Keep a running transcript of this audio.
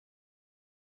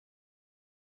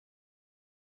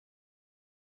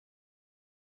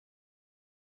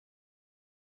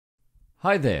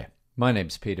Hi there, my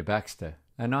name's Peter Baxter,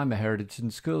 and I'm a heritage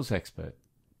and schools expert.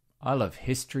 I love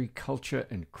history, culture,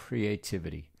 and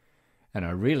creativity, and I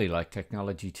really like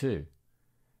technology too.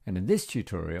 And in this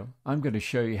tutorial, I'm going to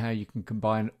show you how you can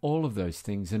combine all of those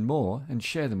things and more and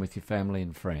share them with your family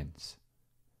and friends.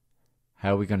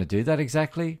 How are we going to do that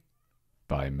exactly?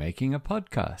 By making a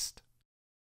podcast.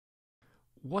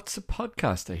 What's a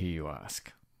podcast, I hear you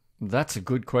ask? That's a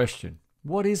good question.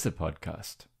 What is a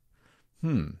podcast?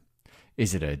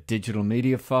 Is it a digital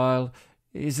media file?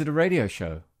 Is it a radio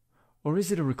show? Or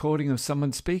is it a recording of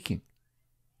someone speaking?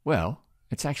 Well,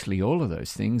 it's actually all of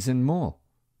those things and more.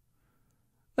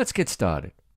 Let's get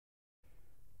started.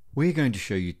 We're going to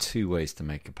show you two ways to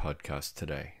make a podcast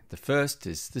today. The first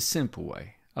is the simple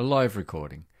way, a live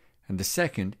recording. And the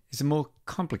second is a more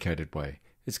complicated way.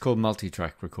 It's called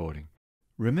multi-track recording.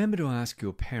 Remember to ask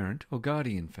your parent or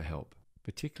guardian for help,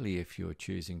 particularly if you're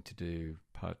choosing to do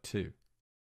part 2.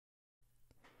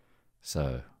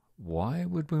 So, why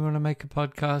would we want to make a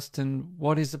podcast, and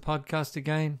what is a podcast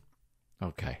again?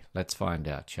 Okay, let's find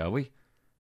out, shall we?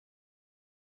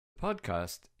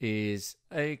 Podcast is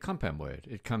a compound word.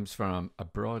 It comes from a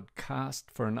broadcast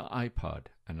for an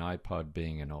iPod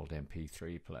being an old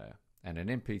MP3 player. And an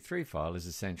MP3 file is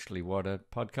essentially what a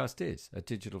podcast is, a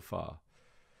digital file.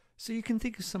 So you can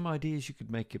think of some ideas you could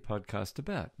make your podcast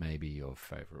about. Maybe your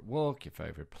favorite walk, your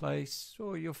favorite place,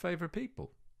 or your favorite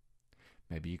people.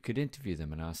 Maybe you could interview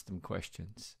them and ask them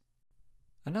questions.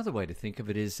 Another way to think of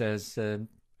it is as a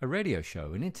radio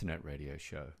show, an internet radio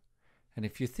show. And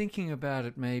if you're thinking about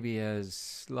it maybe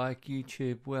as like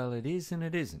YouTube, well, it is and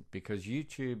it isn't, because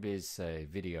YouTube is, say,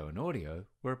 video and audio,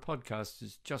 where a podcast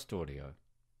is just audio.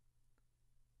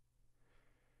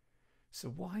 So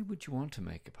why would you want to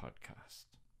make a podcast?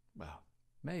 Well,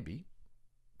 maybe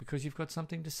because you've got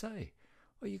something to say.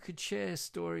 Or you could share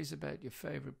stories about your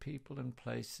favorite people and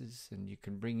places, and you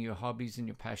can bring your hobbies and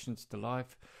your passions to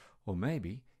life. Or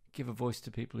maybe give a voice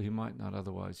to people who might not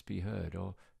otherwise be heard,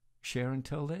 or share and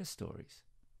tell their stories.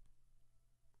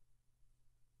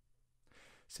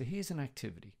 So here's an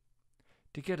activity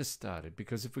to get us started,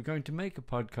 because if we're going to make a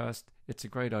podcast, it's a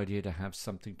great idea to have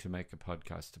something to make a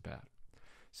podcast about.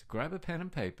 So grab a pen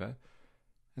and paper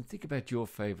and think about your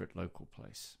favorite local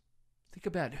place. Think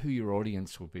about who your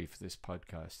audience will be for this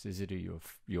podcast. Is it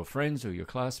your friends or your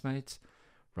classmates?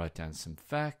 Write down some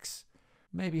facts,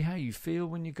 maybe how you feel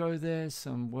when you go there,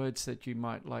 some words that you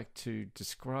might like to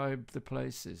describe the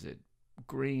place. Is it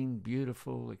green,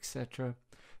 beautiful, etc.?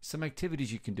 Some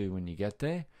activities you can do when you get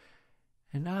there.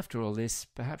 And after all this,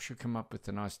 perhaps you'll come up with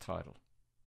a nice title.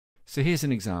 So here's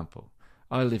an example.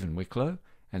 I live in Wicklow,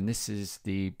 and this is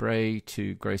the Bray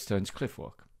to Greystones Cliff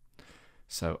Walk.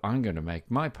 So I'm going to make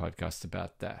my podcast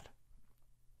about that.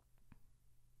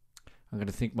 I'm going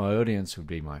to think my audience would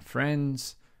be my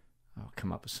friends. I'll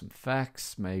come up with some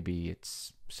facts. Maybe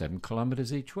it's 7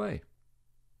 kilometers each way.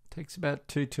 It takes about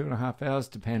 2.5 hours,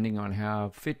 depending on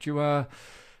how fit you are.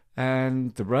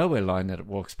 And the railway line that it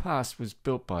walks past was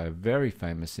built by a very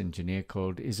famous engineer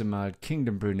called Isamard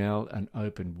Kingdom Brunel and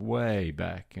opened way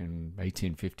back in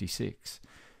 1856.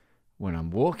 When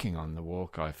I'm walking on the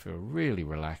walk, I feel really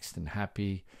relaxed and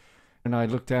happy. And I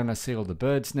look down, I see all the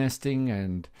birds nesting,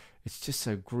 and it's just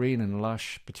so green and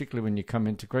lush, particularly when you come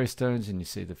into Greystones and you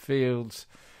see the fields.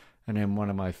 And then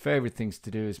one of my favorite things to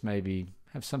do is maybe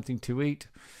have something to eat,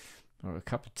 or a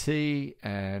cup of tea,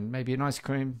 and maybe an ice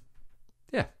cream.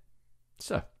 Yeah,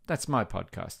 so that's my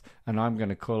podcast, and I'm going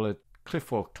to call it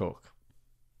Cliff Walk Talk.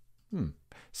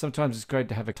 Sometimes it's great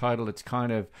to have a title that's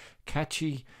kind of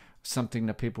catchy, something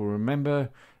that people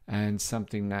remember, and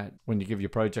something that when you give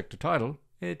your project a title,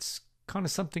 it's kind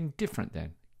of something different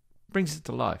then. Brings it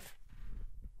to life.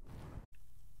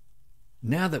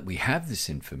 Now that we have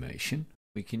this information,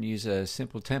 we can use a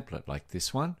simple template like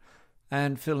this one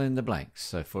and fill in the blanks.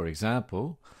 So for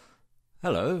example,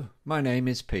 hello, my name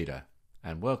is Peter,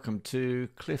 and welcome to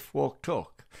Cliff Walk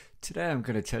Talk. Today I'm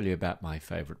going to tell you about my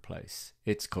favourite place.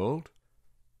 It's called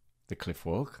the Cliff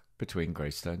Walk between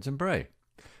Greystones and Bray.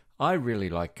 I really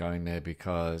like going there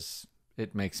because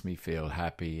it makes me feel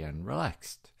happy and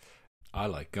relaxed. I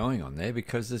like going on there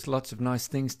because there's lots of nice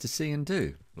things to see and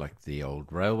do, like the old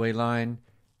railway line,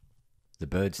 the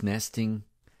birds nesting,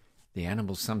 the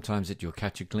animals sometimes that you'll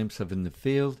catch a glimpse of in the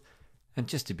field, and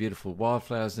just the beautiful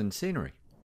wildflowers and scenery.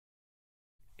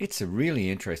 It's a really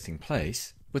interesting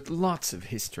place with lots of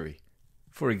history.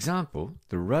 For example,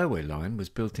 the railway line was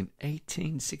built in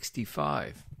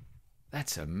 1865.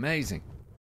 That's amazing.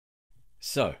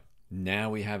 So,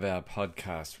 now we have our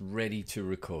podcast ready to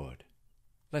record.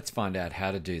 Let's find out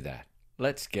how to do that.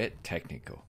 Let's get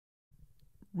technical.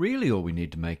 Really, all we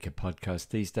need to make a podcast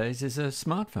these days is a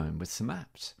smartphone with some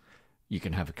apps. You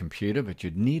can have a computer, but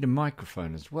you'd need a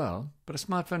microphone as well, but a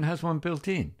smartphone has one built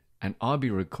in. And I'll be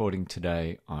recording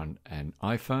today on an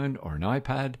iPhone or an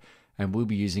iPad, and we'll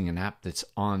be using an app that's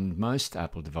on most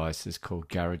Apple devices called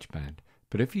GarageBand.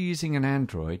 But if you're using an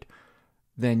Android,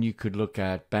 then you could look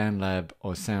at BandLab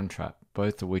or Soundtrap,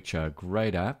 both of which are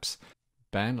great apps.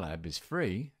 BandLab is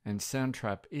free, and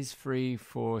Soundtrap is free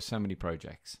for so many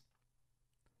projects.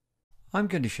 I'm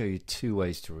going to show you two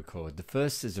ways to record. The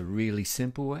first is a really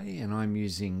simple way, and I'm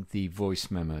using the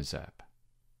Voice Memos app.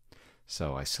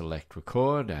 So I select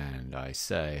record and I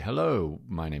say, hello,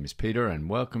 my name is Peter and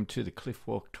welcome to the Cliff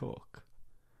Walk Talk.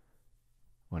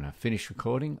 When I finish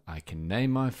recording, I can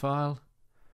name my file.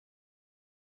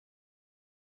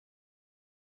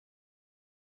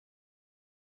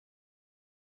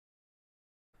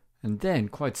 And then,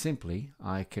 quite simply,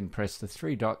 I can press the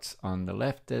three dots on the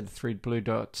left, they're the three blue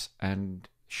dots, and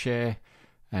share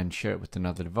it with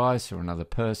another device or another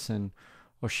person,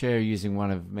 or share using one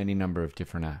of many number of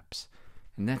different apps.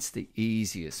 And that's the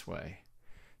easiest way.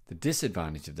 The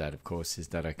disadvantage of that, of course, is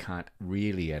that I can't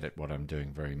really edit what I'm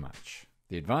doing very much.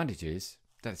 The advantage is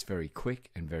that it's very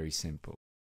quick and very simple.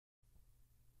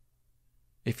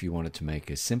 If you wanted to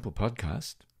make a simple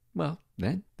podcast, well,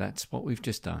 then that's what we've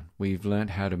just done. We've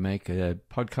learned how to make a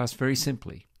podcast very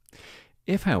simply.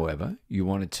 If, however, you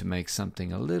wanted to make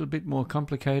something a little bit more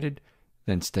complicated,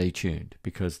 then stay tuned,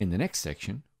 because in the next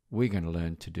section, we're going to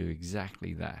learn to do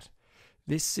exactly that.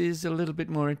 This is a little bit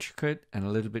more intricate and a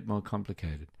little bit more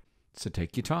complicated. So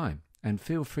take your time and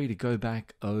feel free to go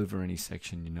back over any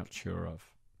section you're not sure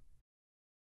of.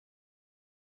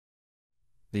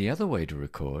 The other way to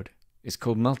record is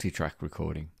called multi-track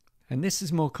recording, and this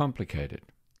is more complicated.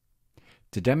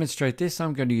 To demonstrate this,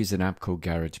 I'm going to use an app called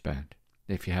GarageBand.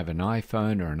 If you have an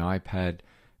iPhone or an iPad,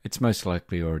 it's most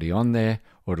likely already on there,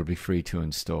 or it'll be free to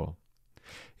install.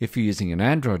 If you're using an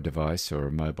Android device or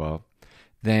a mobile,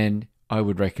 then I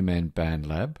would recommend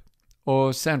BandLab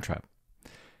or Soundtrap.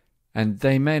 And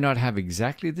they may not have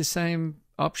exactly the same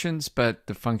options, but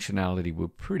the functionality will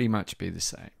pretty much be the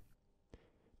same.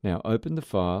 Now open the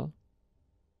file.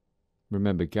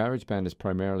 Remember, GarageBand is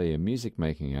primarily a music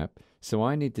making app, so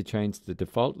I need to change the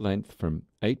default length from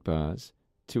 8 bars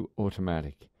to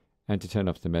automatic and to turn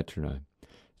off the metronome.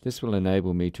 This will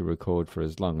enable me to record for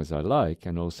as long as I like,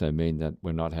 and also mean that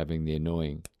we're not having the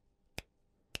annoying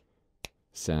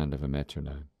sound of a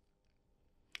metronome.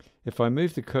 If I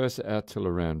move the cursor out till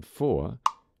around 4,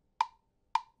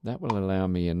 that will allow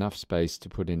me enough space to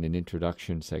put in an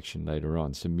introduction section later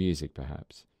on, some music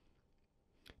perhaps.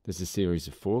 There's a series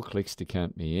of 4 clicks to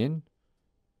count me in,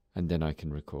 and then I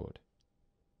can record.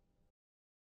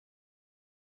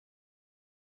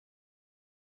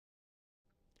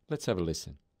 Let's have a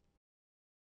listen.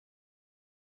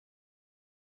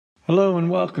 Hello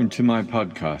and welcome to my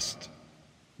podcast.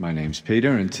 My name's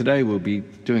Peter, and today we'll be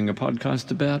doing a podcast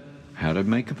about how to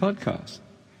make a podcast.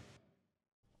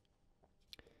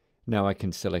 Now I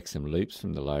can select some loops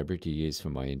from the library to use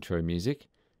for my intro music.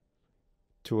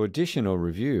 To audition or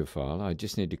review a file, I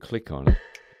just need to click on it,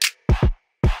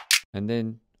 and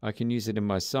then I can use it in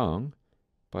my song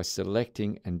by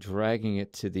selecting and dragging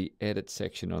it to the edit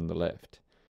section on the left.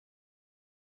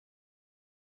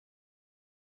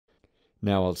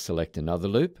 Now I'll select another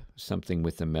loop, something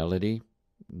with a melody,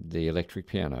 the electric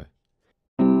piano.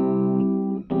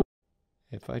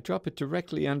 If I drop it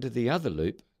directly under the other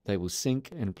loop, they will sync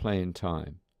and play in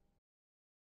time.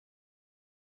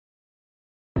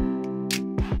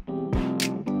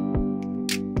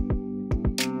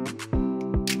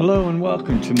 Hello and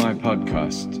welcome to my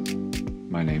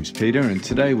podcast. My name's Peter, and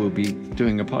today we'll be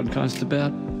doing a podcast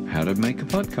about how to make a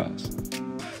podcast.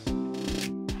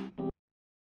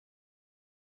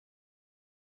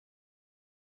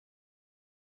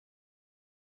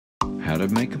 How to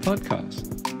make a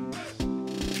podcast.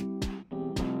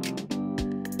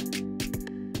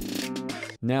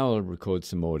 Now I'll record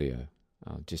some audio.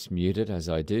 I'll just mute it as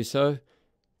I do so.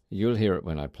 You'll hear it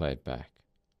when I play it back.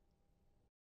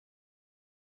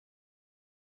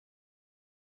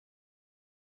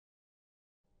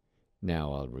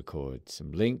 Now I'll record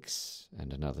some links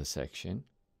and another section.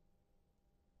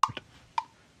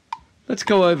 Let's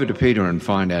go over to Peter and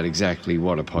find out exactly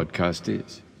what a podcast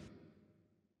is.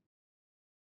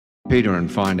 Peter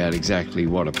and find out exactly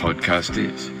what a podcast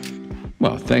is.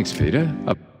 Well, thanks, Peter.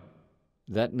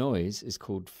 That noise is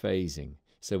called phasing.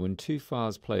 So when two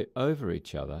files play over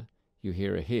each other, you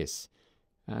hear a hiss,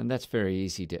 and that's very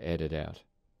easy to edit out.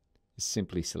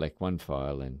 Simply select one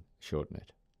file and shorten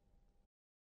it.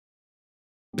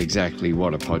 Exactly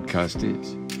what a podcast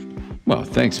is. Well,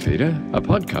 thanks, Peter. A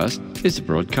podcast is a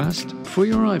broadcast for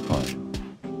your iPod.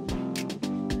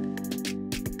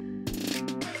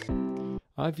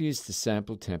 I've used the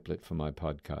sample template for my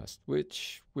podcast,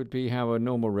 which would be how a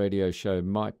normal radio show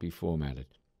might be formatted.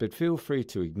 But feel free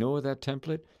to ignore that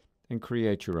template and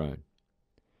create your own.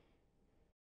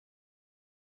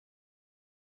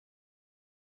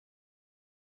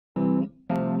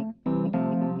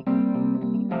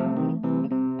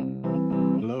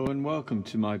 Hello and welcome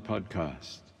to my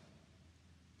podcast.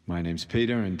 My name's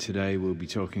Peter, and today we'll be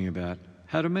talking about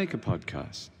how to make a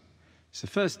podcast. So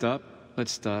first up,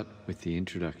 let's start with the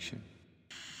introduction.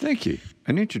 Thank you.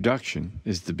 An introduction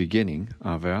is the beginning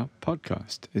of our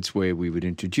podcast. It's where we would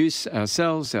introduce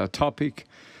ourselves, our topic,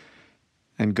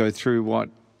 and go through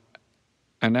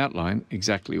and outline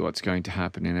exactly what's going to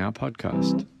happen in our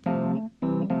podcast.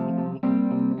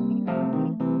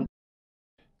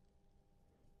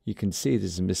 You can see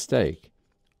there's a mistake.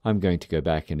 I'm going to go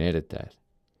back and edit that.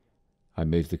 I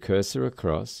move the cursor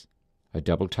across, I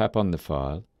double tap on the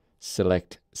file,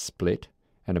 select split,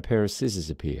 and a pair of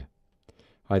scissors appear.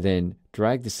 I then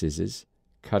drag the scissors,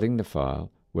 cutting the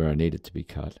file where I need it to be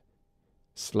cut,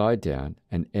 slide down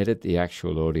and edit the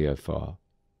actual audio file.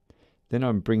 Then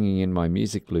I'm bringing in my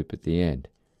music loop at the end.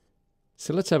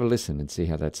 So let's have a listen and see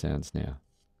how that sounds now.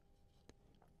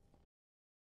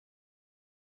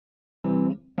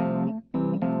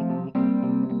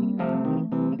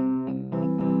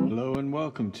 Hello and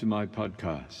welcome to my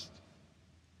podcast.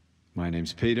 My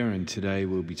name's Peter, and today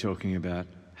we'll be talking about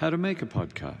how to make a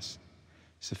podcast.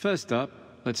 So first up,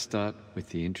 let's start with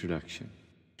the introduction.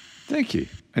 Thank you.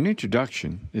 An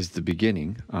introduction is the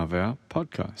beginning of our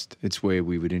podcast. It's where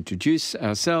we would introduce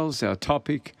ourselves, our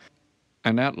topic,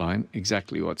 and outline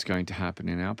exactly what's going to happen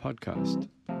in our podcast.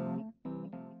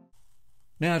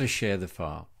 Now to share the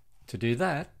file. To do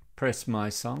that, press My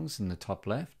Songs in the top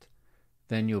left.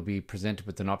 Then you'll be presented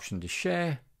with an option to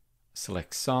share,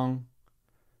 select song,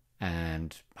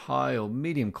 and high or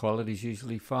medium quality is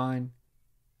usually fine.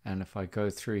 And if I go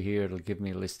through here, it'll give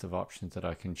me a list of options that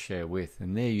I can share with.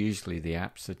 And they're usually the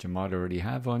apps that you might already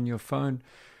have on your phone,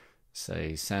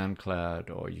 say SoundCloud,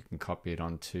 or you can copy it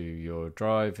onto your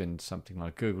drive in something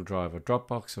like Google Drive or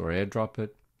Dropbox, or AirDrop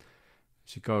it.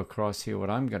 As you go across here, what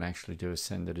I'm going to actually do is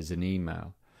send it as an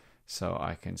email. So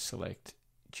I can select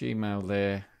Gmail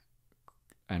there,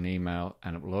 an email,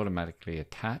 and it will automatically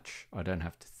attach. I don't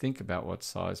have to think about what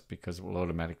size because it will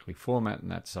automatically format in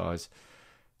that size.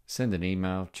 Send an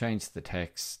email, change the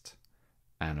text,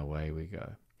 and away we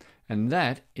go. And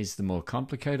that is the more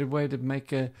complicated way to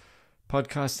make a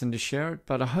podcast and to share it.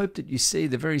 But I hope that you see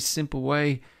the very simple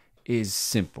way is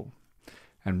simple.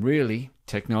 And really,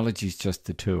 technology is just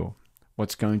a tool.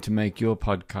 What's going to make your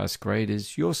podcast great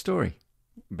is your story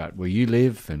about where you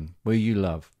live and where you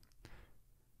love.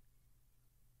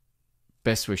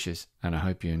 Best wishes, and I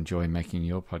hope you enjoy making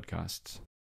your podcasts.